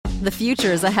The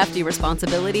future is a hefty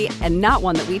responsibility and not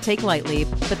one that we take lightly.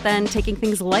 But then taking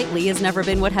things lightly has never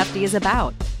been what Hefty is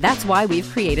about. That's why we've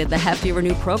created the Hefty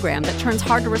Renew program that turns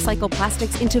hard-to-recycle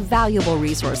plastics into valuable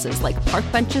resources like park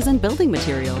benches and building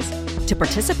materials. To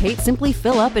participate, simply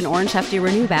fill up an orange Hefty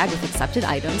Renew bag with accepted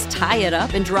items, tie it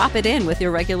up, and drop it in with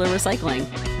your regular recycling.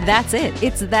 That's it.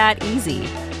 It's that easy.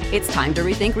 It's time to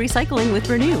rethink recycling with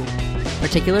Renew.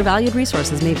 Particular valued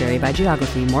resources may vary by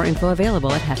geography. More info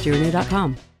available at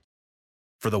heftyrenew.com.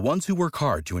 For the ones who work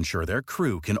hard to ensure their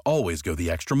crew can always go the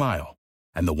extra mile,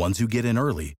 and the ones who get in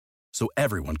early so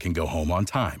everyone can go home on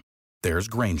time, there's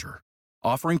Grainger,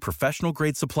 offering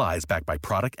professional-grade supplies backed by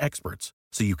product experts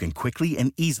so you can quickly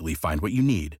and easily find what you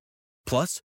need.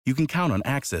 Plus, you can count on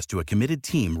access to a committed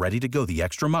team ready to go the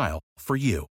extra mile for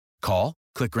you. Call,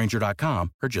 click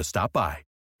Grainger.com, or just stop by.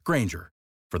 Grainger,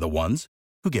 for the ones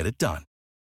who get it done.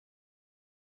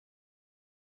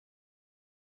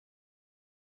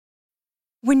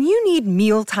 When you need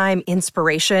mealtime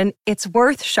inspiration, it's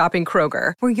worth shopping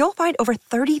Kroger, where you'll find over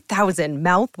 30,000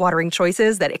 mouth-watering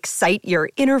choices that excite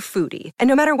your inner foodie. And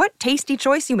no matter what tasty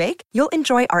choice you make, you'll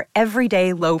enjoy our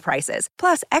everyday low prices,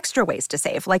 plus extra ways to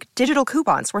save, like digital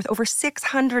coupons worth over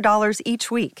 $600 each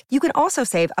week. You can also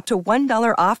save up to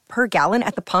 $1 off per gallon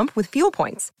at the pump with fuel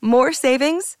points. More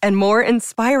savings and more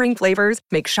inspiring flavors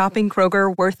make shopping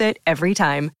Kroger worth it every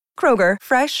time. Kroger,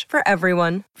 fresh for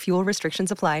everyone. Fuel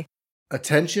restrictions apply.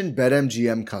 Attention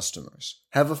BetMGM customers.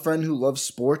 Have a friend who loves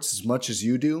sports as much as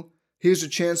you do? Here's a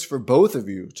chance for both of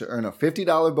you to earn a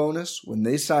 $50 bonus when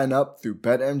they sign up through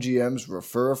BetMGM's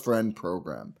Refer a Friend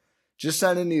program. Just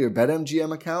sign into your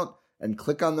BetMGM account and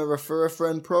click on the Refer a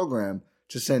Friend program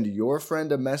to send your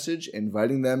friend a message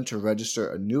inviting them to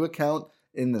register a new account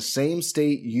in the same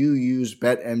state you use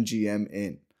BetMGM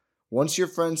in. Once your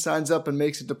friend signs up and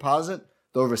makes a deposit,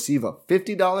 they'll receive a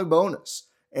 $50 bonus.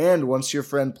 And once your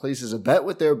friend places a bet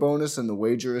with their bonus and the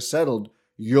wager is settled,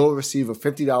 you'll receive a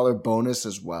 $50 bonus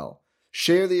as well.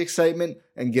 Share the excitement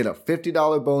and get a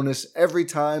 $50 bonus every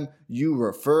time you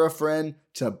refer a friend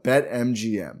to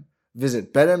BetMGM.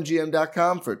 Visit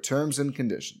BetMGM.com for terms and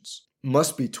conditions.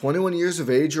 Must be 21 years of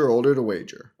age or older to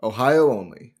wager. Ohio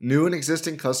only. New and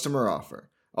existing customer offer.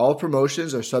 All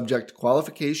promotions are subject to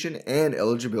qualification and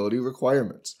eligibility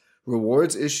requirements.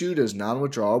 Rewards issued as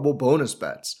non-withdrawable bonus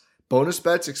bets. Bonus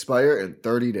bets expire in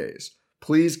 30 days.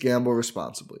 Please gamble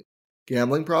responsibly.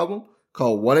 Gambling problem?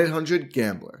 Call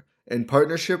 1-800-GAMBLER in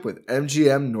partnership with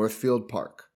MGM Northfield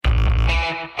Park.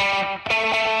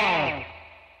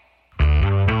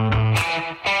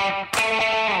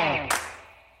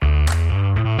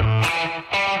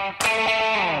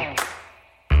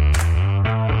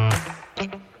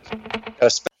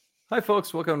 Hi,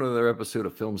 folks. Welcome to another episode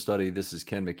of Film Study. This is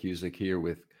Ken McCusick here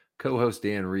with co-host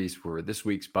Dan Reese for this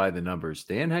week's By the Numbers.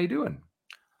 Dan, how you doing?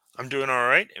 I'm doing all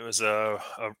right. It was a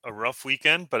rough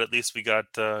weekend, but at least we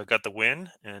got the win,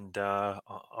 and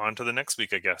on to the next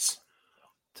week, I guess.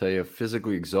 Tell you, a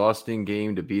physically exhausting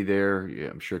game to be there. Yeah,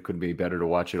 I'm sure it couldn't be better to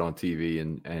watch it on TV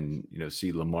and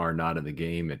see Lamar not in the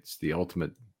game. It's the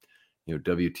ultimate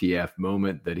WTF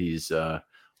moment that he's all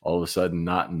of a sudden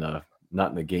not in the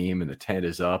game, and the tent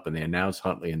is up, and they announce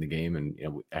Huntley in the game, and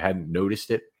I hadn't noticed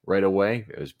it right away.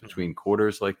 It was between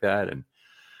quarters like that, and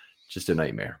just a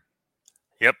nightmare.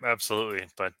 Yep, absolutely.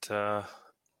 But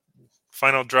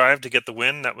final drive to get the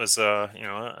win, that was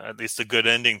at least a good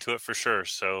ending to it for sure.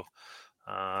 So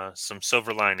some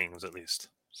silver linings at least.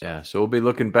 Yeah, so we'll be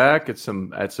looking back at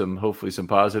some hopefully some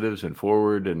positives and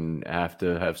forward, and have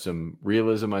to have some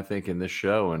realism, I think, in this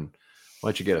show. And why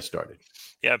don't you get us started?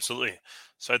 Yeah, absolutely.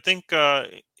 So I think,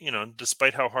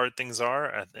 despite how hard things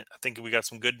are, I think we got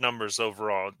some good numbers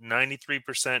overall.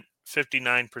 93%,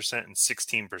 59%, and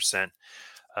 16%.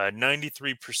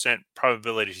 93%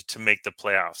 probability to make the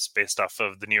playoffs based off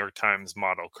of the New York Times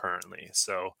model currently.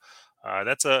 So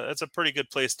that's a pretty good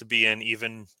place to be in,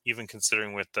 even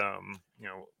considering with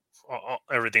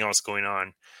everything else going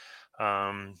on.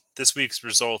 This week's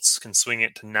results can swing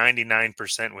it to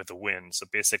 99% with a win. So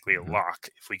basically a lock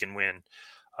if we can win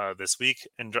this week,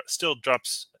 and still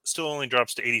only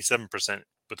drops to 87%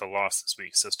 with a loss this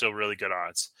week. So still really good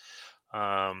odds.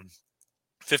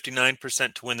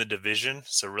 59% to win the division.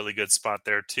 So really good spot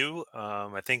there too.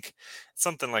 I think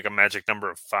something like a magic number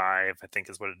of 5, I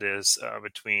think is what it is,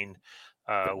 between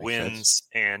wins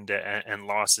and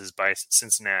losses by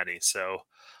Cincinnati. So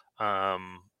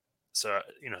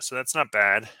that's not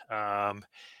bad.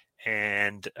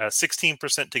 And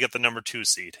 16% to get the number 2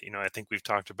 seed. I think we've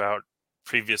talked about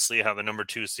previously how the number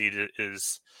 2 seed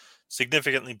is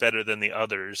significantly better than the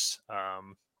others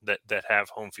that have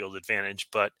home field advantage,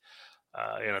 but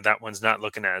that one's not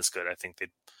looking as good. I think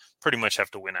pretty much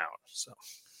have to win out. So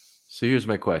here's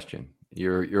my question: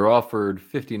 you're offered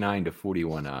 59 to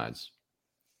 41 odds,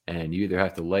 and you either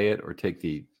have to lay it or take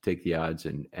the odds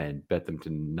and bet them to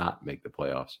not make the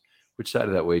playoffs. Which side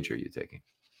of that wager are you taking?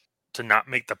 To not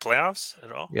make the playoffs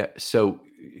at all? Yeah. So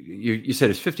you said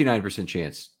it's 59%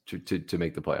 chance to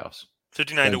make the playoffs.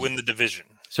 59 to win the division.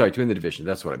 Sorry, to win the division.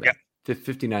 That's what I meant. Yeah.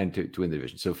 59 to win the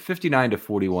division. So 59 to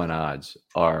 41 odds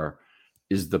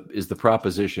is the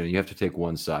proposition. You have to take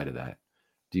one side of that.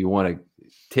 Do you want to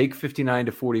take 59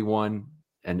 to 41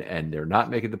 and they're not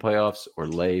making the playoffs, or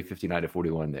lay 59 to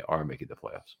 41 they are making the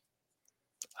playoffs?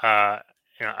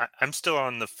 I'm still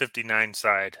on the 59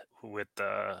 side with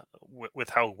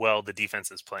how well the defense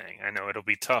is playing. I know it'll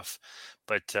be tough,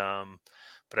 but I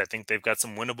think they've got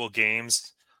some winnable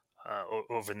games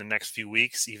over the next few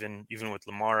weeks, even with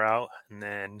Lamar out. And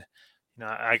then,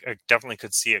 I definitely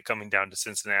could see it coming down to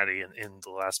Cincinnati in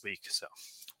the last week. So,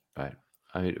 right.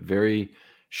 I mean, very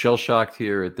shell-shocked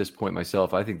here at this point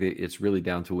myself. I think that it's really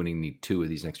down to winning 2 of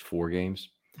these next 4 games.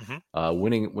 Mm-hmm.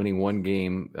 Winning one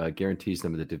game guarantees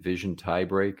them the division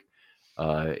tiebreak.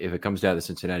 If it comes down to the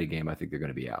Cincinnati game, I think they're going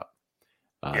to be out.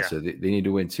 So they need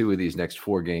to win 2 of these next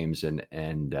 4 games, and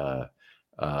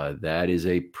that is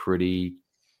a pretty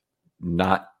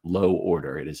not low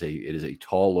order. It is a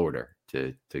tall order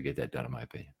to get that done, in my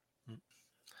opinion.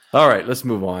 All right, let's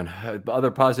move on.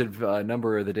 Other positive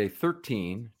number of the day: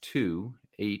 13, 2,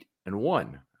 8, and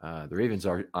 1. The Ravens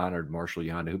honored Marshall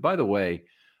Yanda, who, by the way,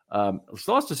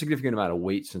 lost a significant amount of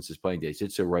weight since his playing days.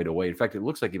 Did so right away. In fact, it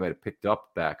looks like he might have picked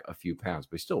up back a few pounds,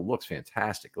 but he still looks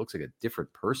fantastic. It looks like a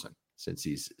different person since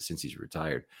he's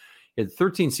retired. He had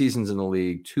 13 seasons in the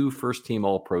league, 2 first-team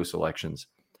All-Pro selections,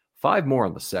 5 more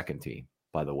on the second team,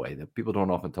 by the way. People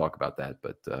don't often talk about that,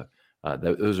 but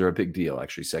those are a big deal,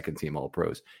 actually, second-team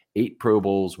All-Pros. 8 Pro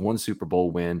Bowls, 1 Super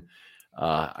Bowl win.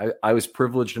 I was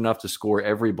privileged enough to score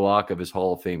every block of his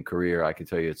Hall of Fame career. I can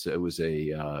tell you it was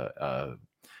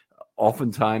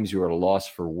oftentimes you're at a loss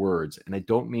for words. And I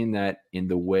don't mean that in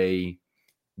the way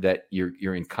that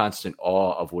you're in constant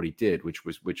awe of what he did, which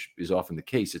is often the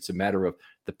case. It's a matter of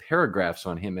the paragraphs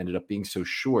on him ended up being so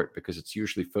short because it's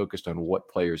usually focused on what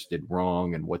players did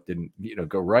wrong and what didn't,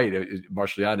 go right.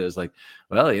 Marshall Yanda is like,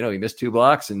 well, he missed 2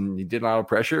 blocks and he did a lot of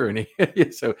pressure, and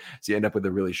so you end up with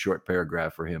a really short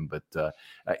paragraph for him. But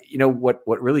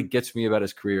what really gets me about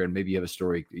his career, and maybe you have a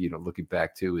story, looking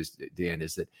back to, is Dan,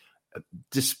 is that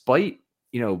despite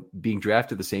being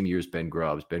drafted the same year as Ben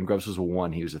Grubbs was a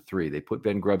 1, he was a 3. They put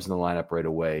Ben Grubbs in the lineup right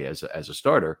away as a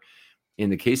starter. In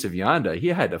the case of Yanda, he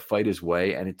had to fight his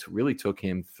way, and it really took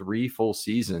him 3 full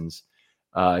seasons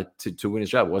to win his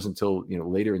job. It wasn't until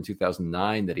later in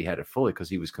 2009 that he had it fully, because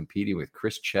he was competing with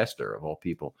Chris Chester, of all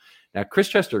people. Now, Chris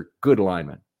Chester, good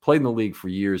lineman, played in the league for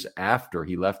years after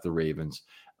he left the Ravens,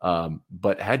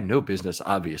 but had no business,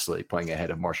 obviously, playing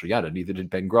ahead of Marshall Yanda. Neither did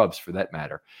Ben Grubbs, for that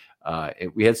matter.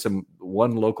 We had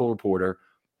one local reporter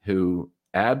who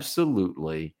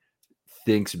absolutely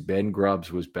thinks Ben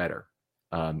Grubbs was better,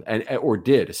 or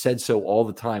said so all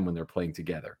the time when they're playing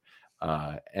together.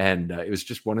 And it was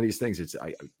just one of these things.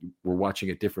 We're watching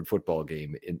a different football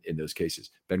game in those cases.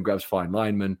 Ben Grubbs, fine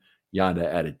lineman,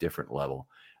 Yanda at a different level.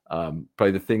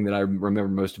 Probably the thing that I remember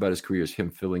most about his career is him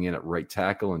filling in at right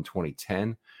tackle in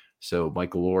 2010. So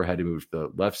Michael Orr had to move to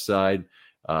the left side.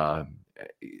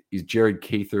 Jared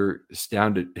Cather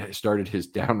started his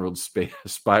downward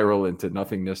spiral into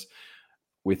nothingness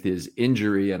with his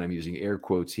injury, and I'm using air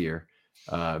quotes here,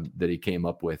 that he came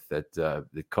up with that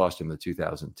cost him the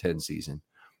 2010 season.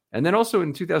 And then also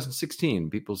in 2016,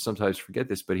 people sometimes forget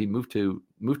this, but he moved to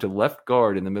left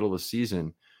guard in the middle of the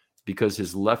season because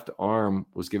his left arm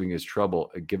was giving him trouble,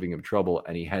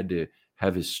 and he had to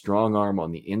have his strong arm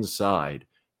on the inside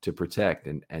to protect.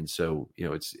 And so,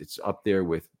 it's up there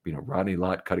with, Rodney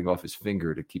Lott cutting off his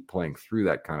finger to keep playing through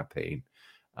that kind of pain,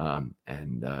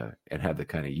 and have the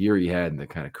kind of year he had and the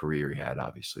kind of career he had,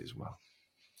 obviously, as well.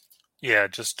 Yeah,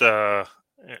 just,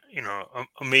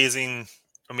 amazing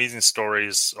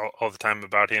stories all the time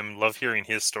about him. Love hearing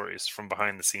his stories from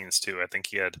behind the scenes too. I think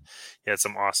he had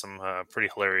some awesome, pretty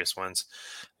hilarious ones.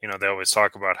 They always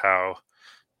talk about how,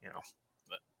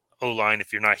 O-line,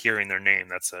 if you're not hearing their name,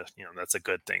 that's a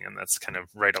good thing, and that's kind of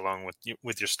right along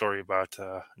with your story about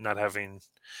not having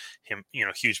him,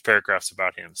 huge paragraphs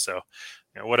about him. So,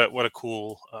 what a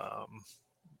cool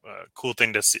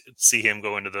thing to see him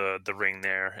go into the ring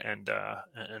there, and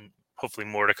hopefully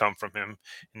more to come from him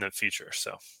in the future.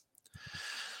 So,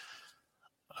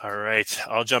 all right,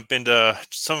 I'll jump into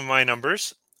some of my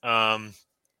numbers.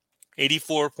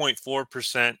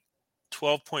 84.4%,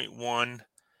 12.1.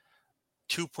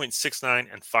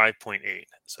 2.69 and 5.8.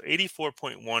 So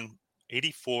 84.1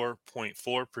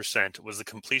 84.4% was the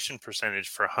completion percentage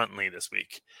for Huntley this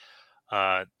week.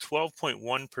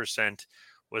 12.1%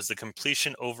 was the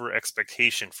completion over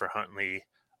expectation for Huntley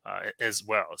as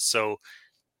well. So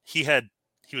he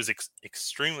was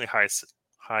extremely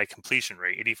high completion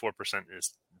rate. 84%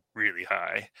 is really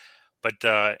high, but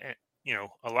a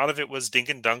lot of it was dink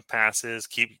and dunk passes,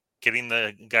 keep getting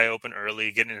the guy open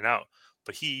early, getting it out.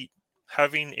 But he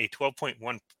having a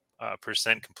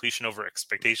 12.1% completion over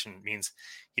expectation means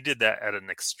he did that at an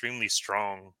extremely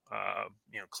strong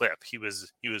clip. He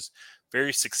was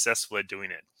very successful at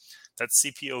doing it. That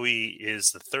CPOE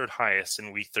is the third highest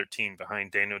in week 13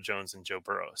 behind Daniel Jones and Joe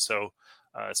Burrow. So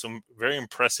some very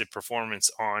impressive performance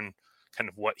on kind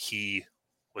of what he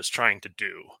was trying to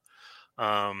do.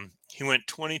 He went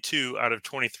 22 out of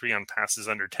 23 on passes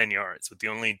under 10 yards, with the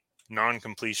only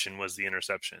non-completion was the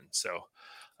interception. So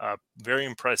very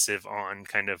impressive on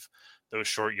kind of those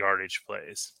short yardage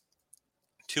plays.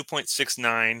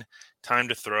 2.69 time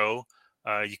to throw.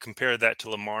 You compare that to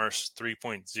Lamar's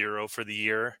 3.0 for the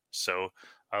year. So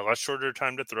a lot shorter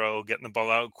time to throw, getting the ball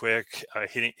out quick,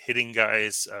 hitting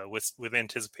guys with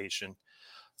anticipation.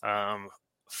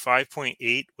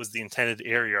 5.8 was the intended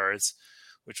air yards,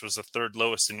 which was the third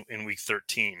lowest in week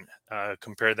 13.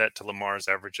 Compare that to Lamar's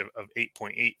average of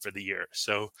 8.8 for the year.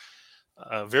 So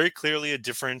very clearly a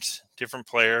different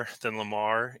player than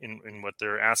Lamar in what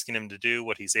they're asking him to do,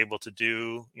 what he's able to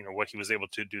do, what he was able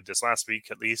to do this last week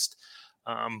at least.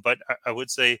 But I would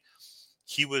say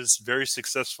he was very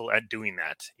successful at doing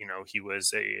that. He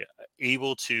was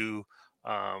able to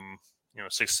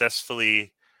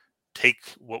successfully take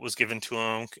what was given to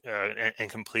him and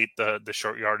complete the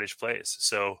short yardage plays.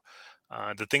 So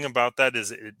the thing about that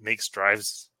is it makes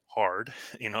drives hard,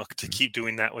 to keep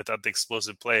doing that without the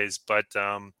explosive plays. But,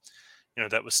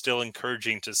 that was still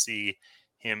encouraging to see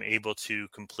him able to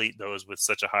complete those with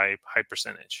such a high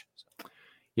percentage.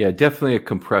 Yeah, definitely a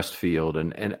compressed field.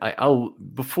 And I'll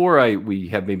before we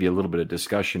have maybe a little bit of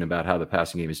discussion about how the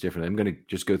passing game is different, I'm going to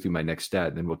just go through my next stat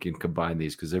and then we can combine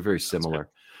these because they're very similar.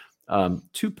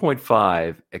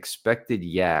 2.5 expected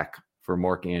yak for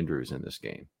Mark Andrews in this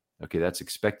game. Okay, that's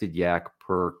expected yak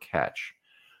per catch.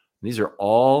 These are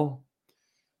all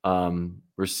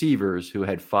receivers who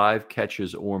had 5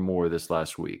 catches or more this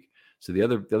last week. So the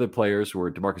other players were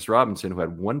Demarcus Robinson, who had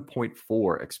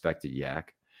 1.4 expected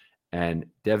yak, and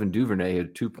Devin Duvernay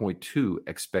had 2.2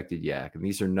 expected yak. And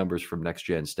these are numbers from Next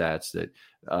Gen Stats that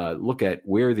look at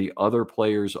where the other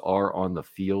players are on the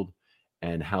field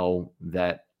and how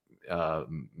that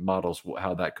models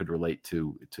how that could relate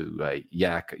to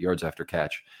yak, yards after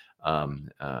catch, on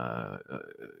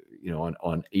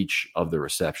each of the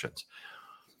receptions.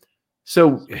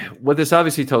 So what this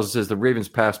obviously tells us is the Ravens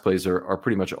pass plays are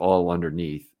pretty much all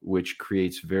underneath, which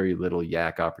creates very little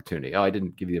yak opportunity. I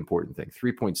didn't give you the important thing.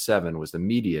 3.7 was the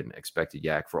median expected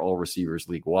yak for all receivers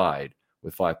league wide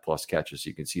with 5+ catches. So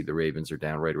you can see the Ravens are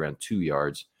down right around 2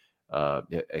 yards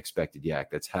expected yak.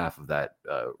 That's half of that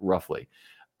roughly.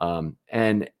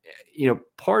 And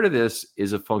part of this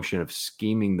is a function of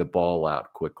scheming the ball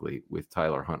out quickly with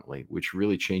Tyler Huntley, which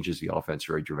really changes the offense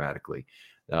very dramatically.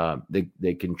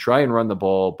 They can try and run the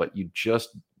ball, but you just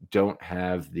don't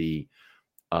have the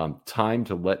time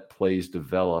to let plays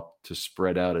develop to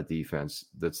spread out a defense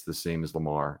that's the same as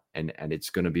Lamar. And it's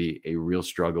going to be a real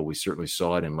struggle. We certainly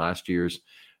saw it in last year's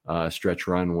stretch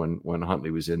run when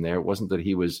Huntley was in there. It wasn't that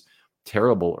he was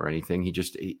terrible or anything. He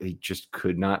just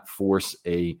could not force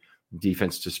a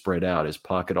defense to spread out. His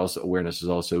pocket awareness is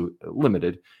also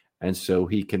limited. And so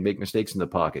he can make mistakes in the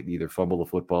pocket, either fumble the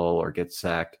football or get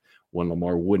sacked when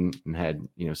Lamar wouldn't and had,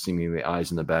 seemingly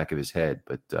eyes in the back of his head.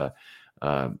 But they're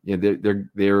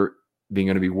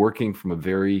going to be working from a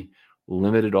very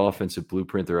limited offensive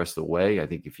blueprint the rest of the way. I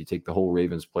think if you take the whole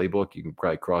Ravens playbook, you can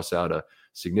probably cross out a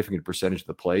significant percentage of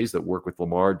the plays that work with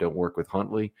Lamar don't work with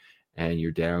Huntley. And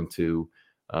you're down to,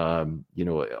 a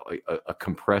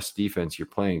compressed defense you're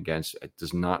playing against. It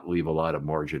does not leave a lot of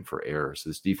margin for error. So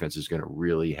this defense is going to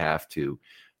really have to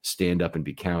stand up and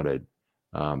be counted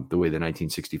the way the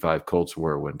 1965 Colts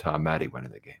were when Tom Matte went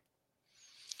in the game.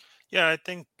 Yeah, I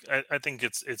think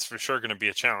it's for sure going to be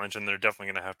a challenge, and they're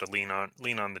definitely going to have to lean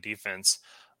on the defense.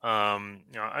 I'm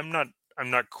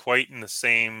not quite in the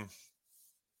same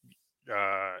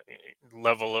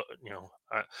level.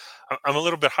 I'm a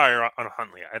little bit higher on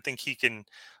Huntley. I think he can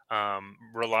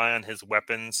rely on his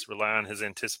weapons, rely on his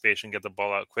anticipation, get the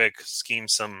ball out quick, scheme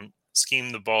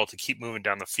the ball to keep moving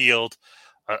down the field.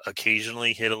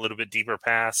 Occasionally hit a little bit deeper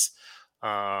pass.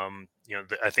 I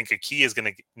think a key is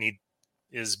going to need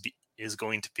is is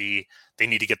going to be they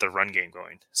need to get the run game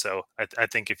going. So I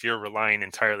think if you're relying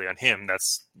entirely on him,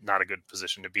 that's not a good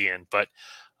position to be in. But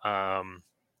I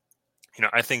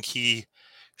think he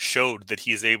showed that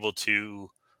he's able to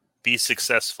be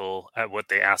successful at what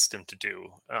they asked him to do.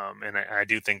 And I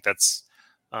do think that's,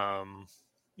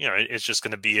 it's just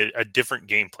going to be a different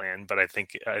game plan, but I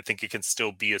think it can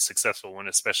still be a successful one,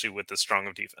 especially with the strong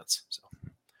of defense. So,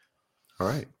 all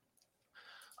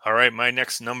right. My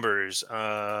next numbers,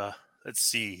 let's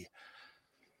see.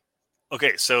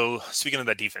 Okay. So speaking of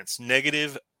that defense,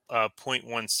 negative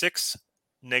 0.16,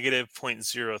 negative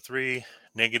 0.03,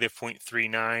 negative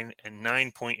 0.39, and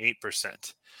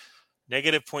 9.8%.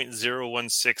 Negative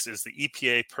 0.016 is the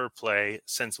EPA per play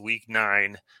since week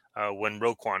 9 when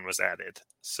Roquan was added.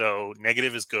 So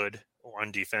negative is good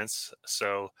on defense.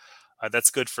 So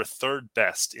that's good for third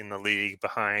best in the league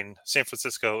behind San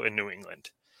Francisco and New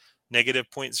England. Negative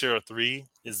 0.03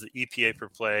 is the EPA per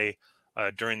play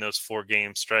during those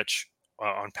 4-game stretch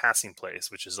on passing plays,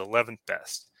 which is 11th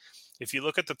best. If you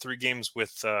look at the 3 games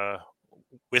with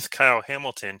Kyle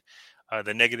Hamilton,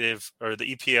 the negative or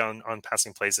the EPA on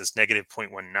passing plays is negative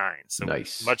 0.19. So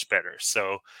nice. Much better.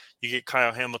 So you get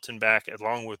Kyle Hamilton back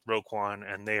along with Roquan,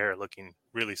 and they are looking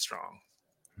really strong.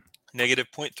 Negative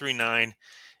 0.39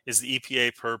 is the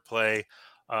EPA per play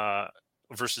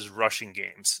versus rushing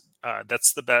games.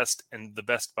 That's the best, and the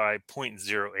best by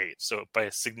 0.08. So by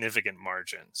a significant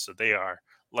margin. So they are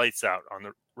lights out on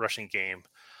the rushing game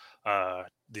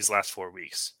these last 4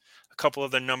 weeks. A couple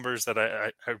of the numbers that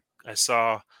I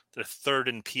saw, the third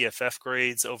in PFF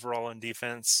grades overall on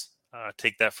defense.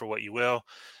 Take that for what you will.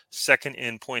 Second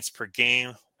in points per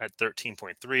game at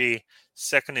 13.3.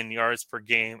 Second in yards per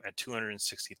game at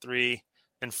 263.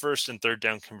 And first and third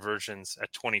down conversions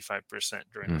at 25%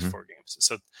 during those 4 games.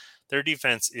 So their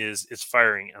defense is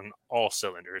firing on all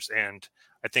cylinders. And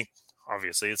I think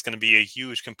obviously it's going to be a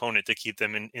huge component to keep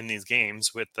them in these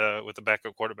games with the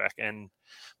backup quarterback.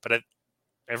 But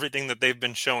everything that they've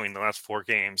been showing the last 4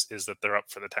 games is that they're up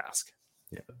for the task.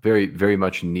 Yeah, very, very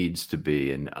much needs to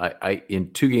be. And I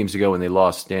in 2 games ago when they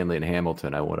lost Stanley and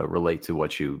Hamilton, I want to relate to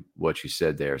what you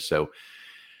said there. So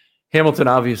Hamilton,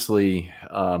 obviously,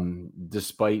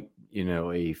 despite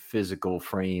a physical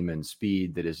frame and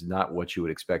speed that is not what you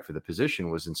would expect for the position,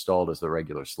 was installed as the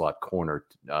regular slot corner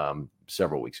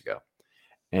several weeks ago.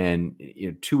 And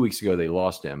 2 weeks ago they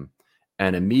lost him.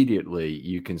 And immediately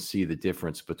you can see the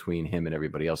difference between him and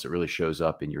everybody else. It really shows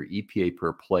up in your EPA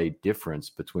per play difference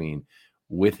between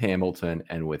with Hamilton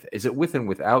and with, is it with and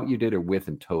without you did or with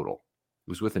and total?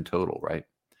 It was with and total, right?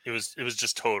 It was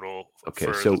just total.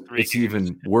 Okay. So it's games.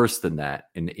 Even worse than that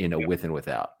in a with and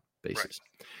without basis.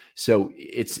 Right. So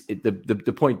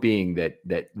the point being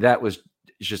that was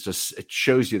just it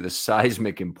shows you the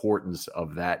seismic importance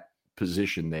of that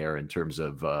position there in terms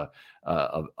of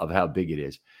how big it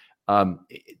is.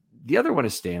 The other one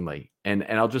is Stanley. And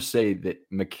I'll just say that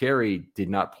McCary did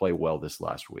not play well this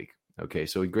last week. Okay.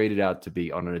 So he graded out to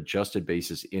be on an adjusted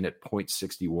basis in at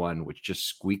 0.61, which just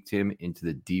squeaked him into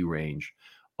the D range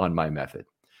on my method.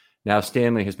 Now,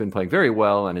 Stanley has been playing very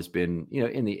well and has been,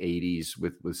 in the 80s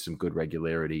with some good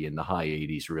regularity, in the high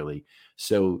 80s, really.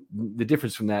 So the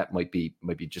difference from that might be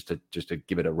just to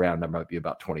give it a round number, might be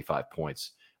about 25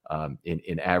 points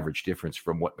in average difference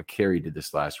from what McCary did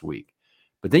this last week.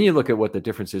 But then you look at what the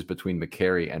difference is between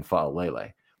McCary and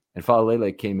Faalele. And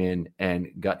Faalele came in and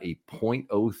got a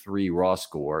 0.03 raw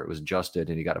score. It was adjusted,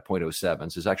 and he got a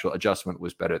 0.07. So his actual adjustment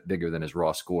was bigger than his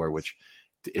raw score, which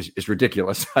is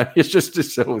ridiculous. It's just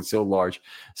so large.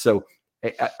 So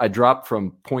a drop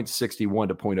from 0.61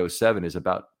 to 0.07 is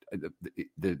about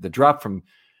the drop from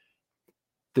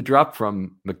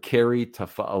McCary to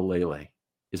Faalele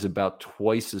is about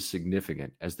twice as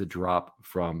significant as the drop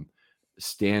from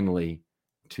Stanley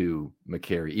to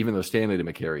McCary, even though Stanley to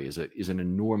McCary is an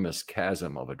enormous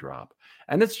chasm of a drop.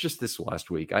 And it's just this last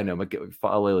week. I know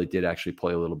Faalele did actually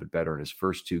play a little bit better in his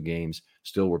first 2 games.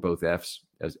 Still were both Fs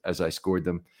as I scored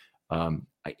them.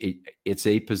 It's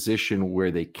a position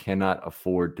where they cannot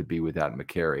afford to be without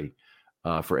McCary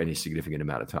for any significant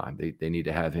amount of time. They need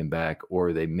to have him back,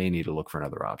 or they may need to look for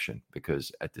another option,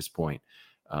 because at this point,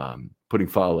 putting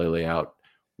Faalele out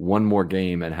one more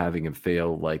game and having him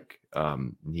fail like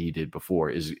he did before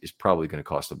is probably going to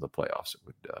cost him the playoffs.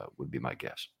 It would be my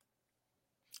guess.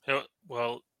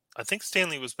 Well, I think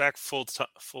Stanley was back full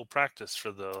practice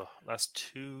for the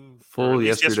last 2. Full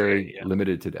yesterday, yeah.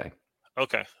 Limited today.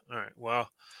 Okay, all right. Well,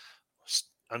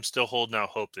 I'm still holding out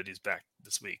hope that he's back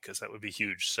this week, because that would be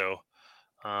huge. So,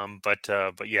 but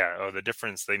yeah, the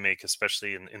difference they make,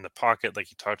 especially in the pocket, like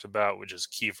you talked about, which is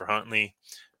key for Huntley.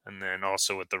 And then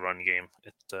also with the run game,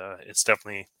 it's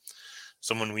definitely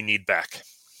someone we need back.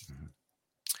 Mm-hmm.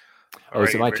 All right,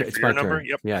 so it's my turn.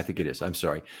 Yep. Yeah, I think it is. I'm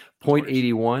sorry.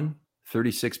 0.81,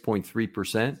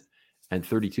 36.3%, and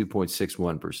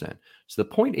 32.61%. So the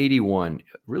 0.81,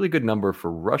 really good number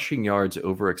for rushing yards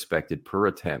over expected per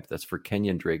attempt. That's for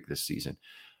Kenyon Drake this season.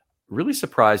 Really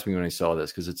surprised me when I saw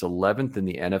this because it's 11th in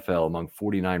the NFL among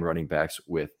 49 running backs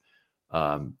with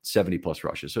 70 plus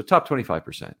rushes. So top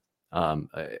 25%.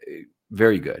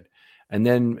 Very good. And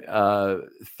then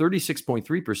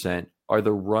 36.3% are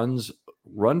the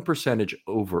run percentage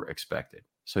over expected.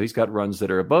 So he's got runs that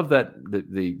are above that,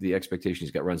 the expectation.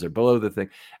 He's got runs that are below the thing.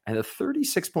 And the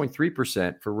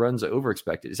 36.3% for runs over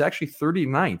expected is actually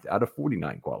 39th out of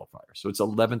 49 qualifiers. So it's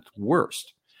 11th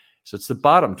worst. So it's the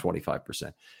bottom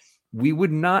 25%. We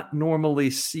would not normally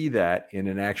see that in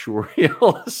an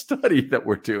actuarial study that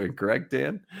we're doing, correct,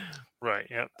 Dan? Right.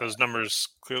 Yeah. Those numbers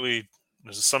clearly,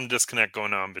 there's some disconnect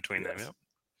going on between them. Yep.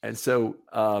 And so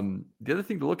the other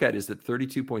thing to look at is that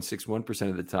 32.61%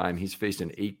 of the time he's faced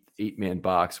an eight-man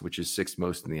box, which is sixth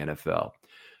most in the NFL.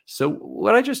 So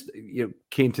what I just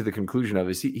came to the conclusion of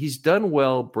is he's done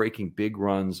well breaking big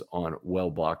runs on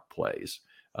well-blocked plays.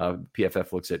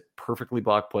 PFF looks at perfectly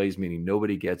blocked plays, meaning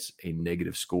nobody gets a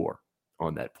negative score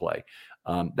on that play.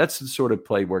 That's the sort of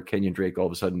play where Kenyon Drake all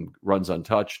of a sudden runs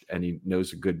untouched, and he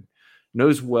knows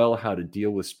well how to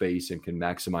deal with space and can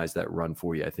maximize that run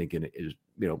for you. I think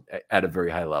at a very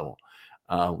high level.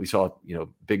 We saw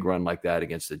big run like that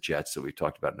against the Jets that we've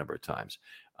talked about a number of times.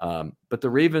 But the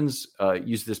Ravens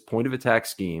use this point of attack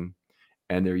scheme,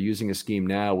 and they're using a scheme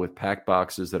now with packed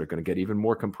boxes that are going to get even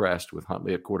more compressed with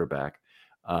Huntley at quarterback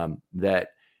that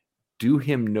do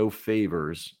him no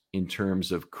favors in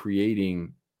terms of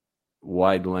creating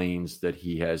wide lanes that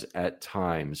he has at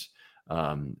times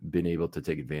been able to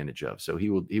take advantage of. So he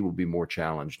will be more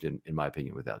challenged, in my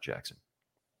opinion, without Jackson.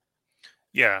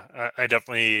 Yeah, I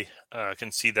definitely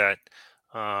can see that.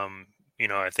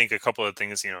 I think a couple of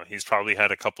things, he's probably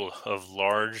had a couple of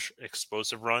large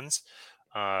explosive runs,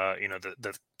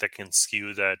 that can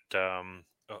skew that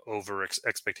over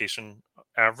expectation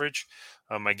average.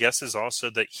 My guess is also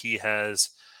that he has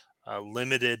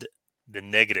limited the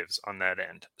negatives on that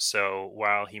end. So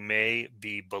while he may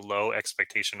be below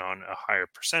expectation on a higher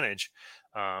percentage,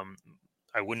 I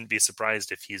wouldn't be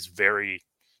surprised if he's very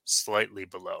slightly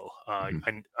below.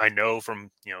 I know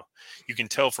from, you can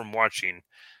tell from watching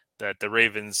that the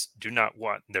Ravens do not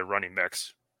want their running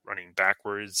backs running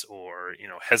backwards or,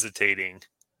 hesitating,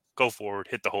 go forward,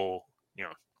 hit the hole,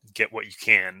 get what you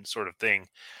can sort of thing.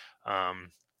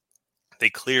 They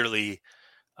clearly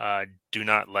do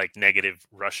not like negative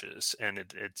rushes, and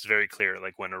it's very clear,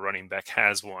 like when a running back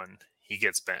has one, he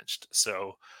gets benched.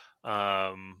 So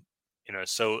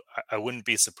so I wouldn't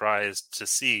be surprised to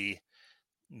see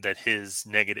that his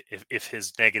negative, if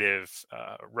his negative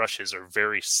rushes are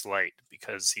very slight,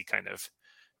 because he kind of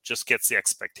just gets the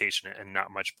expectation and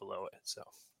not much below it. So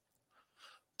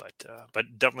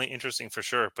but definitely interesting for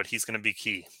sure, but he's going to be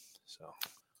key. So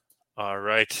all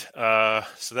right,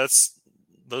 so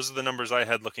those are the numbers I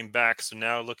had looking back. So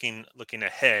now looking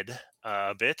ahead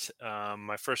a bit,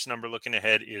 my first number looking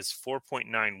ahead is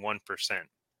 4.91%.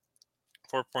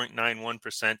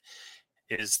 4.91%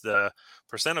 is the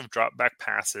percent of drop back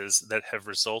passes that have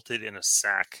resulted in a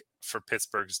sack for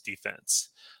Pittsburgh's defense.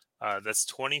 That's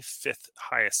 25th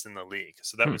highest in the league.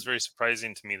 So that was very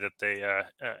surprising to me that they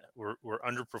were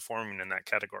underperforming in that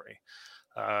category.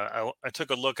 I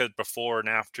took a look at before and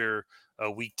after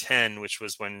week 10, which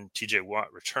was when TJ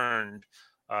Watt returned.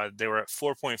 They were at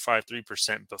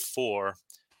 4.53% before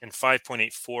and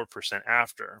 5.84%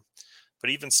 after. But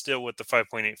even still with the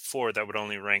 5.84, that would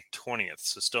only rank 20th.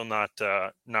 So still not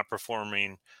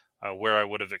performing where I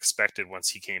would have expected once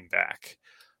he came back.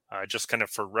 Just kind of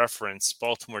for reference,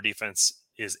 Baltimore defense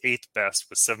is 8th best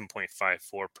with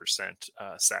 7.54%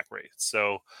 sack rate.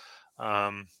 So,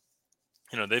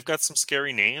 they've got some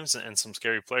scary names and some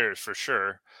scary players for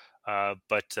sure.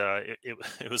 But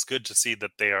it was good to see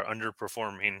that they are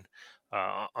underperforming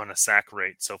on a sack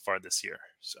rate so far this year.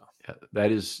 So yeah,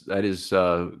 that is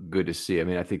good to see. I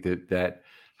mean, I think that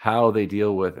how they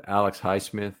deal with Alex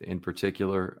Highsmith in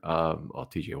particular,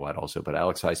 TJ Watt also, but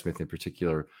Alex Highsmith in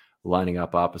particular, lining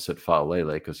up opposite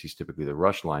Faalele, because he's typically the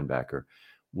rush linebacker,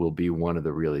 will be one of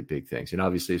the really big things. And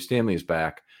obviously, if Stanley is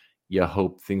back, you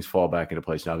hope things fall back into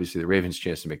place. And obviously, the Ravens'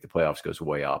 chance to make the playoffs goes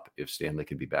way up if Stanley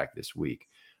can be back this week.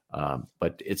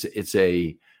 But it's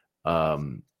that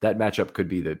matchup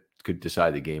could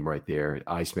decide the game right there.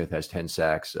 Highsmith has 10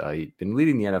 sacks. He's been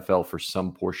leading the NFL for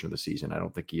some portion of the season. I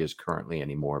don't think he is currently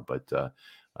anymore, but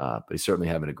he's certainly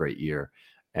having a great year.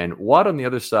 And Watt on the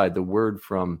other side, the word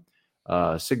from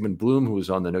Sigmund Bloom, who was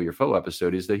on the Know Your Foe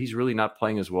episode, is that he's really not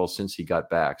playing as well since he got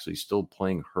back. So he's still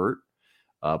playing hurt.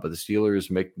 But the Steelers,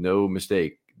 make no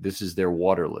mistake, this is their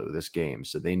Waterloo, this game.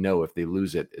 So they know if they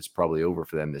lose it, it's probably over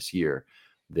for them this year.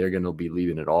 They're going to be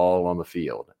leaving it all on the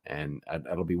field. And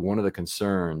that'll be one of the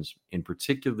concerns, in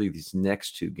particularly these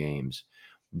next two games,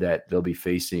 that they'll be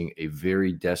facing a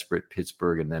very desperate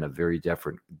Pittsburgh and then a very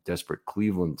desperate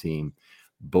Cleveland team,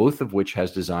 both of which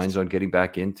has designs on getting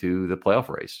back into the playoff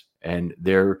race. And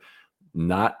they're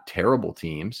not terrible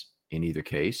teams in either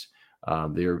case.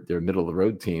 They're middle of the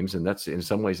road teams, and that's in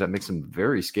some ways that makes them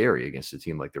very scary against a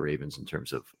team like the Ravens in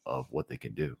terms of what they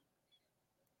can do.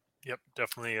 Yep,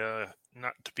 definitely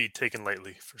not to be taken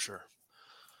lightly for sure.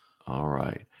 All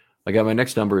right. I got my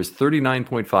next number is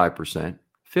 39.5%,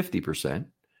 50%,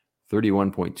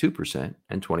 31.2%,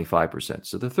 and 25%.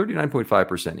 So the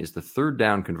 39.5% is the third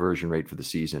down conversion rate for the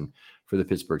season for the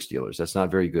Pittsburgh Steelers. That's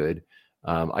not very good.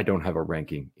 I don't have a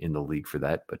ranking in the league for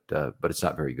that, but it's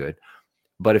not very good.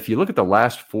 But if you look at the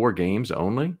last 4 games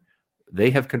only, they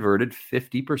have converted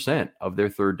 50% of their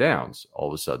third downs all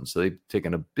of a sudden. So they've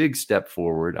taken a big step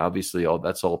forward. Obviously,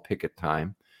 that's all Pickett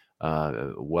time,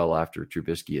 well after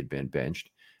Trubisky had been benched.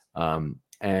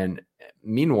 And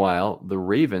meanwhile, the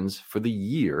Ravens for the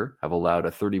year have allowed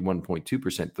a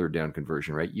 31.2% third down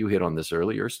conversion rate. You hit on this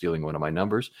earlier, stealing one of my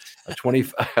numbers, a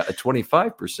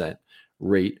 25%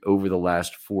 rate over the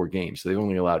last 4 games. So they've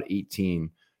only allowed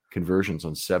 18 conversions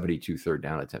on 72 third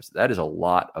down attempts. That is a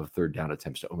lot of third down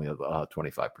attempts to only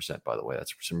 25%, by the way.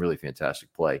 That's some really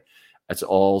fantastic play. That's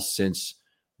all since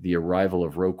the arrival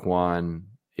of Roquan.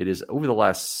 It is over the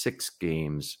last 6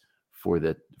 games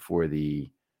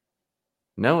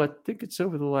no, I think it's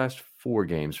over the last 4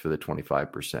 games for the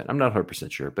 25%. I'm not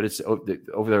 100% sure, but it's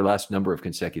over their last number of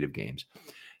consecutive games.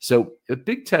 So a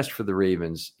big test for the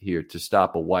Ravens here to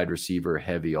stop a wide receiver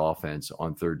heavy offense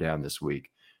on third down this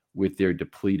week with their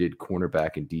depleted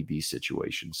cornerback and DB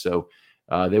situation. So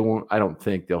they won't. I don't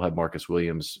think they'll have Marcus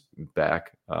Williams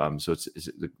back. So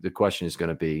the question is going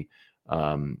to be,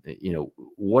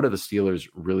 what do the Steelers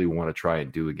really want to try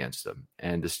and do against them?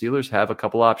 And the Steelers have a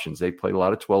couple options. They played a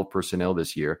lot of 12 personnel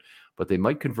this year, but they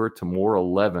might convert to more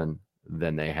 11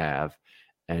 than they have,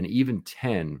 and even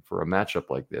 10 for a matchup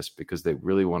like this, because they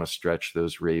really want to stretch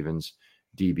those Ravens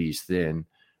DBs thin,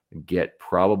 get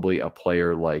probably a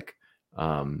player like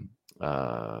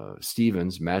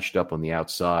Stevens matched up on the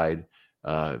outside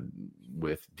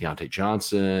with Deontay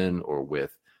Johnson or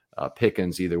with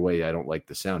Pickens. Either way, I don't like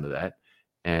the sound of that.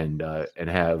 And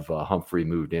have Humphrey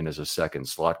moved in as a second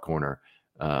slot corner.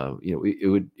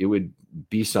 It would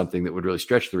be something that would really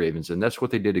stretch the Ravens, and that's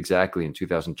what they did exactly in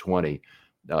 2020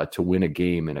 to win a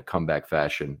game in a comeback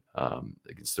fashion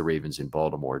against the Ravens in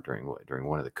Baltimore during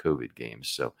one of the COVID games.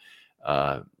 So.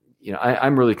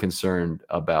 I'm really concerned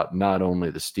about not only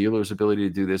the Steelers' ability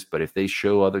to do this, but if they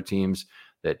show other teams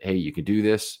that, hey, you can do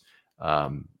this,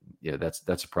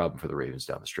 that's a problem for the Ravens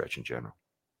down the stretch in general.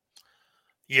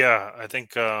 Yeah, I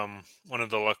think one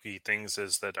of the lucky things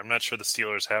is that I'm not sure the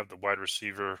Steelers have the wide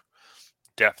receiver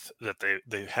depth that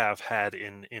they have had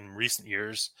in recent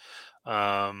years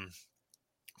to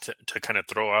kind of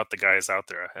throw out the guys out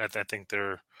there. I think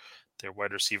their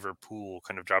wide receiver pool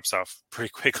kind of drops off pretty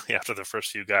quickly after the first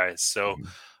few guys. So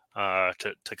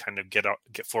to kind of get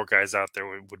 4 guys out there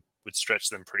would stretch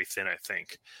them pretty thin, I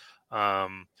think.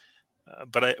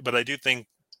 But I do think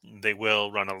they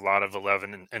will run a lot of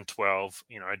 11 and 12.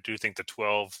 I do think the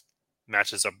 12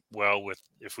 matches up well with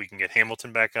if we can get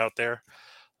Hamilton back out there.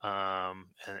 And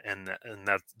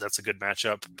that's a good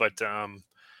matchup. But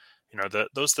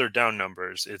those third down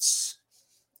numbers, it's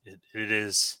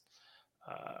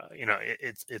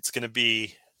going to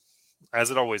be,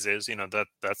 as it always is,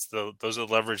 those are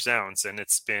leverage downs, and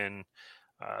it's been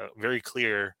very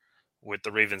clear with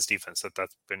the Ravens defense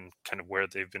that's been kind of where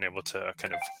they've been able to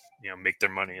kind of make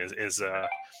their money is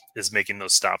making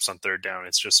those stops on third down.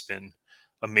 It's just been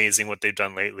amazing what they've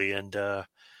done lately, and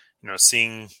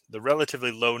seeing the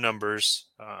relatively low numbers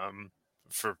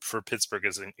for Pittsburgh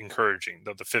is encouraging,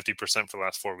 though the 50% for the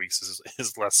last 4 weeks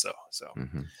is less so. So.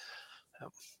 Mm-hmm.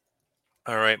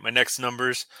 All right, my next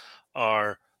numbers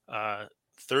are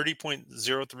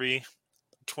 30.03,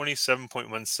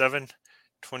 27.17,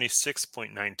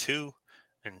 26.92,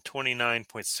 and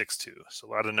 29.62. So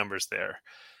a lot of numbers there.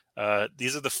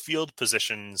 These are the field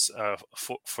positions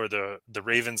for the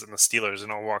Ravens and the Steelers,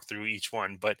 and I'll walk through each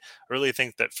one. But I really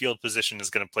think that field position is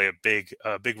going to play a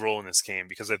big role in this game,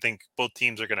 because I think both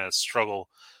teams are going to struggle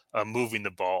moving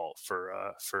the ball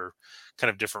for kind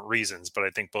of different reasons. But I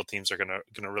think both teams are going to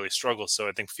really struggle. So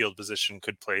I think field position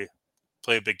could play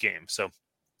a big game. So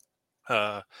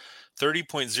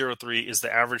 30.03 is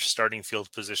the average starting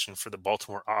field position for the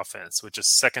Baltimore offense, which is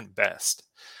second best.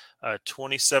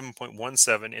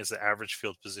 27.17 is the average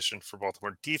field position for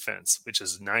Baltimore defense, which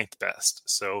is ninth best.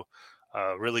 So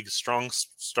really strong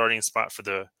starting spot for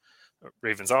the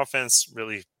Ravens offense,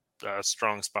 really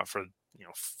strong spot for,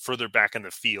 further back in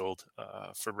the field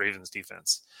for Ravens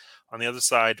defense. On the other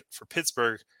side, for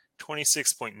Pittsburgh,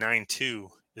 26.92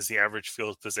 is the average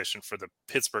field position for the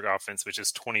Pittsburgh offense, which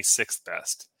is 26th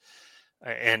best.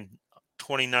 And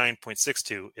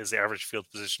 29.62 is the average field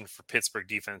position for Pittsburgh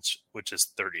defense, which is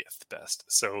 30th best.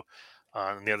 So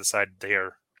on the other side,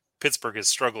 Pittsburgh is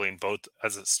struggling both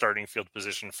as a starting field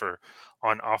position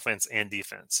on offense and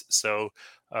defense. So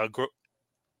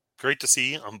great to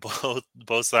see on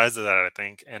both sides of that, I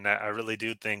think. And I really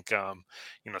do think,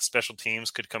 special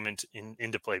teams could come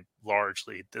into play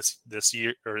largely this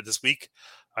year or this week.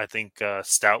 I think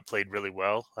Stout played really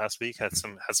well last week, had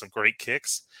some great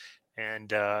kicks.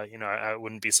 And, I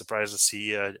wouldn't be surprised to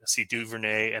see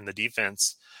Duvernay and the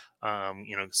defense,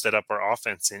 set up our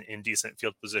offense in decent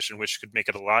field position, which could make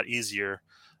it a lot easier,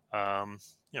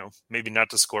 maybe not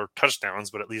to score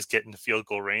touchdowns, but at least get into field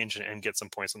goal range and get some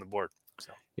points on the board.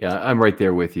 So. Yeah, I'm right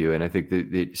there with you. And I think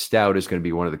the Stout is going to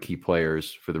be one of the key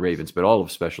players for the Ravens, but all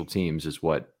of special teams is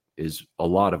what is a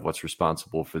lot of what's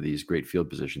responsible for these great field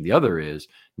position. The other is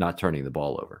not turning the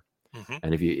ball over. Mm-hmm.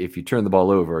 And if you turn the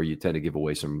ball over, you tend to give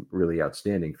away some really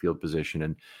outstanding field position.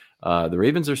 And the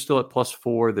Ravens are still at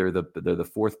 +4. They're the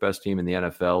fourth best team in the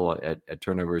NFL at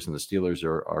turnovers, and the Steelers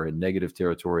are in negative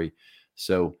territory.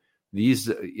 So these,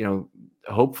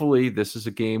 hopefully this is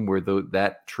a game where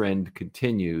that trend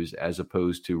continues as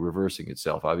opposed to reversing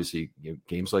itself. Obviously,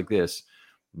 games like this,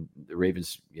 the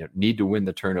Ravens need to win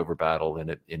the turnover battle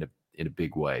in a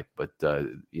big way. But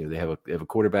they have a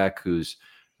quarterback who's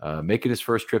making his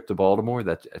first trip to Baltimore.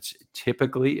 That's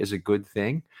typically is a good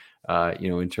thing,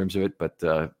 in terms of it.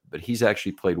 But he's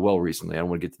actually played well recently. I don't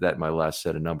want to get to that in my last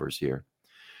set of numbers here.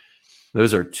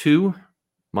 Those are 2,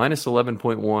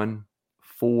 -11.1,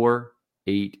 4,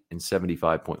 8, and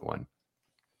 75.1.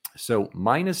 So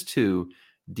 -2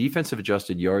 defensive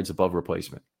adjusted yards above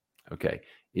replacement. Okay,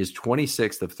 is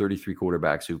 26th of 33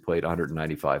 quarterbacks who played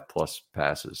 195 plus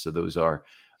passes. So those are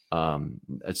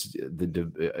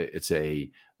it's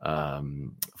a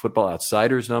Football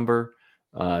Outsiders number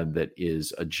that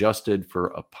is adjusted for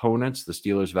opponents. The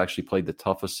Steelers have actually played the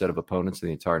toughest set of opponents in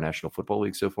the entire National Football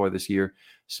League so far this year.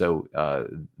 So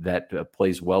that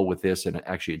plays well with this and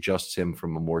actually adjusts him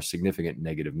from a more significant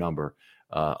negative number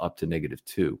up to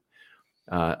 -2.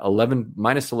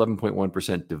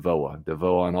 -11.1% DeVoa.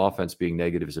 DeVoa on offense being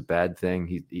negative is a bad thing.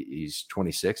 He's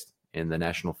 26th in the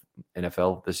national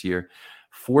NFL this year.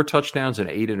 4 touchdowns and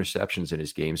 8 interceptions in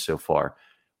his games so far,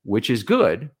 which is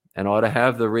good and ought to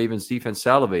have the Ravens defense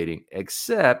salivating,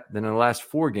 except that in the last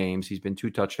 4 games, he's been 2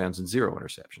 touchdowns and 0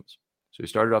 interceptions. So he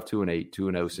started off 2-8,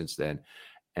 2-0 since then.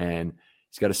 And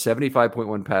he's got a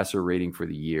 75.1 passer rating for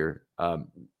the year.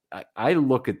 I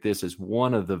look at this as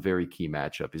one of the very key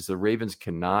matchup is the Ravens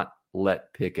cannot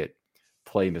let Pickett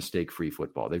play mistake-free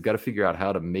football. They've got to figure out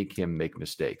how to make him make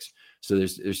mistakes. So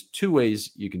there's 2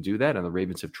 ways you can do that, and the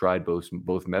Ravens have tried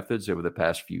both methods over the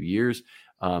past few years.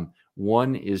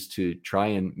 One is to try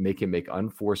and make him make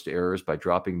unforced errors by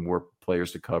dropping more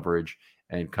players to coverage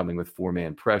and coming with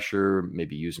 4-man pressure,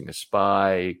 maybe using a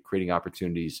spy, creating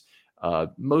opportunities,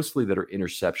 mostly that are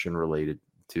interception related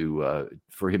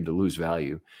for him to lose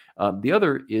value. The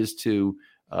other is to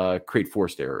create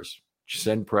forced errors,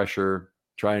 send pressure,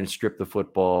 try and strip the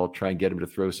football, try and get him to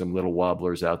throw some little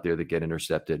wobblers out there that get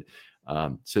intercepted.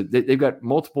 So they've got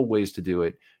multiple ways to do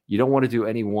it. You don't want to do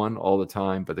any one all the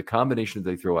time, but the combination that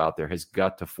they throw out there has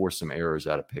got to force some errors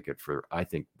out of Pickett for, I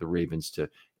think, the Ravens to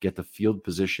get the field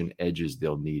position edges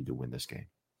they'll need to win this game.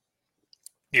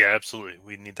 Yeah, absolutely.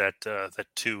 We need that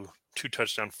 2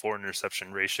 touchdown, 4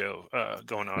 interception ratio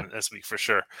going on this week for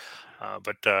sure.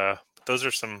 But those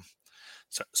are some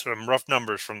rough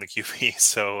numbers from the QB.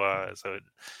 So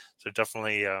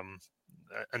definitely an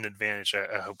advantage.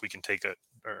 I hope we can take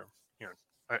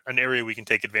an area we can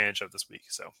take advantage of this week.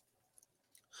 So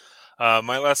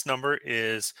my last number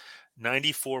is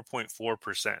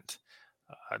 94.4%.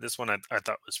 This one I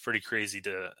thought was pretty crazy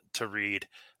to read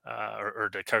or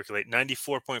to calculate.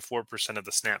 94.4% of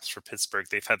the snaps for Pittsburgh,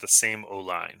 they've had the same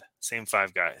O-line, same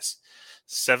 5 guys.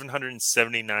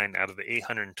 779 out of the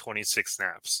 826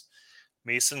 snaps.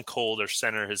 Mason Cole, their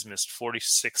center, has missed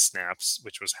 46 snaps,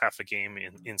 which was half a game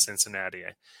in Cincinnati.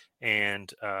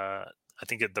 And I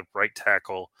think at the right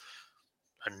tackle,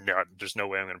 there's no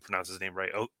way I'm going to pronounce his name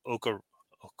right.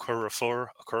 Okorafor.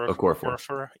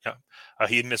 Yeah.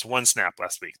 He missed 1 snap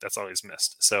last week. That's all he's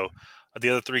missed. So The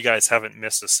other three guys haven't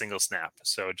missed a single snap.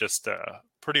 So just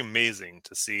pretty amazing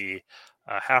to see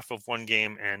half of one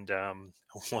game and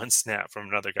one snap from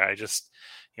another guy. Just,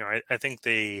 I think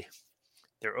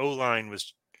their O-line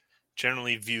was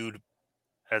generally viewed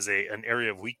as an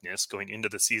area of weakness going into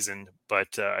the season,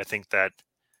 but I think that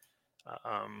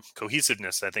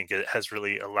cohesiveness, I think it has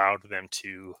really allowed them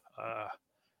to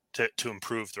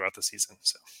improve throughout the season.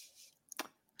 So,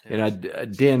 yeah.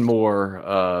 And Dan Moore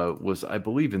was, I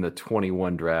believe, in the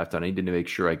 21 draft. And I need to make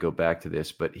sure I go back to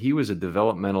this, but he was a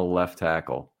developmental left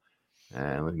tackle.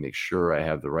 And let me make sure I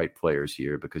have the right players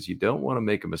here, because you don't want to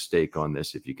make a mistake on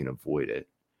this if you can avoid it.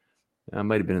 I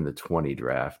might have been in the 20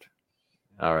 draft.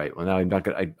 All right. Well, now I'm not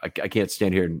going to, I can't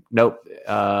stand here. Nope.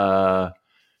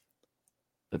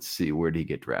 Let's see. Where did he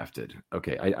get drafted?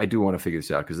 Okay. I do want to figure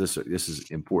this out, because this is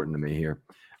important to me here.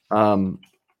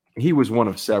 He was one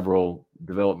of several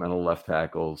developmental left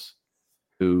tackles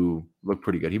who looked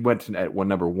pretty good. He went at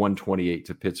number 128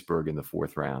 to Pittsburgh in the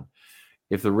 4th round.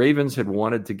 If the Ravens had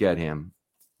wanted to get him,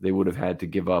 they would have had to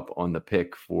give up on the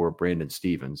pick for Brandon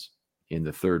Stevens in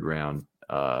the 3rd round.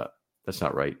 That's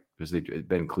not right, because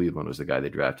Ben Cleveland was the guy they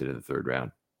drafted in the 3rd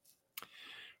round.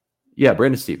 Yeah,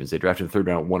 Brandon Stevens. They drafted in the 3rd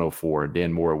round at 104, and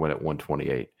Dan Moore went at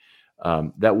 128.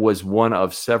 That was one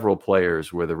of several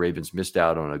players where the Ravens missed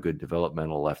out on a good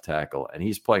developmental left tackle, and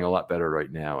he's playing a lot better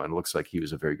right now, and looks like he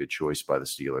was a very good choice by the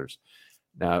Steelers.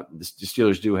 Now, the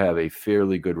Steelers do have a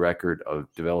fairly good record of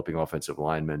developing offensive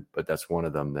linemen, but that's one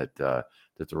of them that the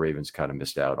Ravens kind of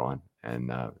missed out on,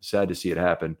 and sad to see it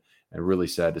happen. And really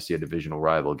sad to see a divisional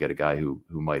rival get a guy who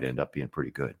might end up being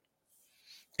pretty good.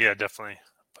 Yeah, definitely.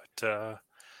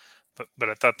 But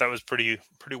I thought that was pretty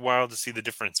wild to see the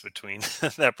difference between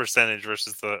that percentage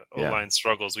versus the O-line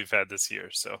struggles we've had this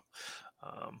year. So,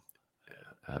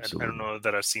 absolutely. I don't know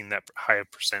that I've seen that high a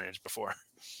percentage before.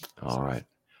 All right.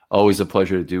 Always a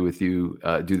pleasure to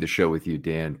do the show with you,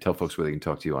 Dan. Tell folks where they can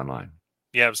talk to you online.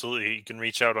 Yeah, absolutely. You can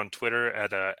reach out on Twitter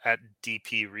at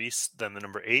DP Reese, then the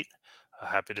number 8.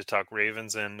 Happy to talk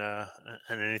Ravens and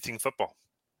anything football.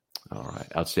 All right.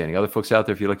 Outstanding. Other folks out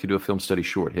there, if you'd like to do a film study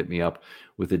short, hit me up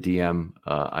with a DM.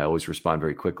 I always respond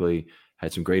very quickly.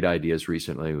 Had some great ideas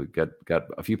recently. We've got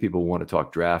a few people who want to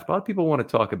talk draft. A lot of people want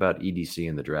to talk about EDC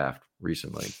in the draft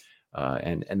recently.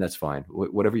 And that's fine.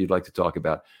 Whatever you'd like to talk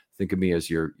about, think of me as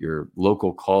your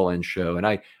local call-in show. And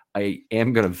I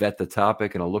am going to vet the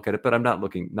topic and I'll look at it, but I'm not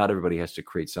looking. Not everybody has to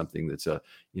create something that's a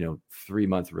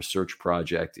 3-month research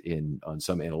project on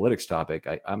some analytics topic.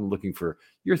 I'm looking for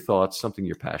your thoughts, something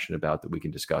you're passionate about that we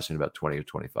can discuss in about 20 or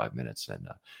 25 minutes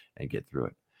and get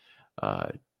through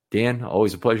it. Dan,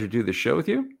 always a pleasure to do this show with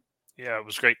you. Yeah, it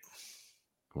was great.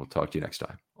 We'll talk to you next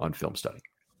time on Film Study.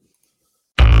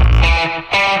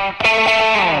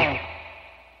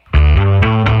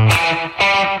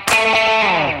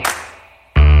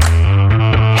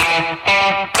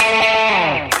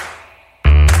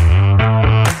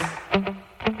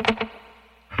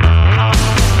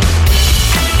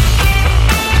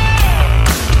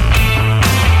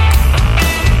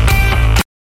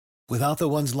 Without the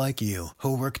ones like you,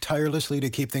 who work tirelessly to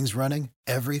keep things running,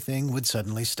 everything would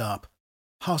suddenly stop.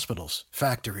 Hospitals,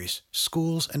 factories,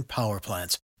 schools, and power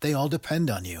plants, they all depend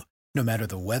on you. No matter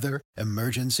the weather,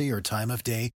 emergency, or time of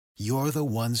day, you're the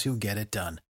ones who get it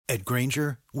done. At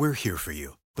Grainger, we're here for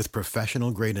you with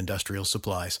professional-grade industrial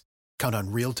supplies. Count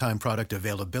on real-time product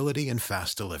availability and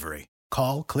fast delivery.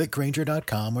 Call, click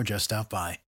Grainger.com, or just stop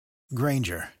by.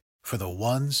 Grainger, for the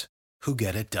ones who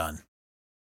get it done.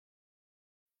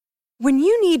 When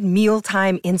you need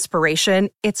mealtime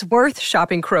inspiration, it's worth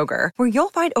shopping Kroger, where you'll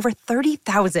find over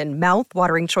 30,000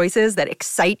 mouth-watering choices that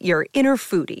excite your inner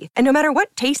foodie. And no matter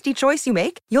what tasty choice you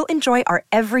make, you'll enjoy our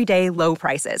everyday low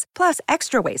prices, plus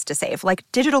extra ways to save, like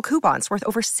digital coupons worth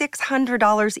over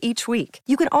 $600 each week.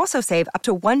 You can also save up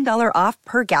to $1 off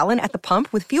per gallon at the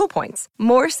pump with fuel points.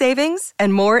 More savings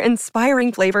and more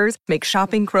inspiring flavors make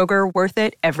shopping Kroger worth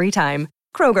it every time.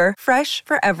 Kroger, fresh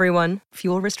for everyone.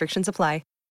 Fuel restrictions apply.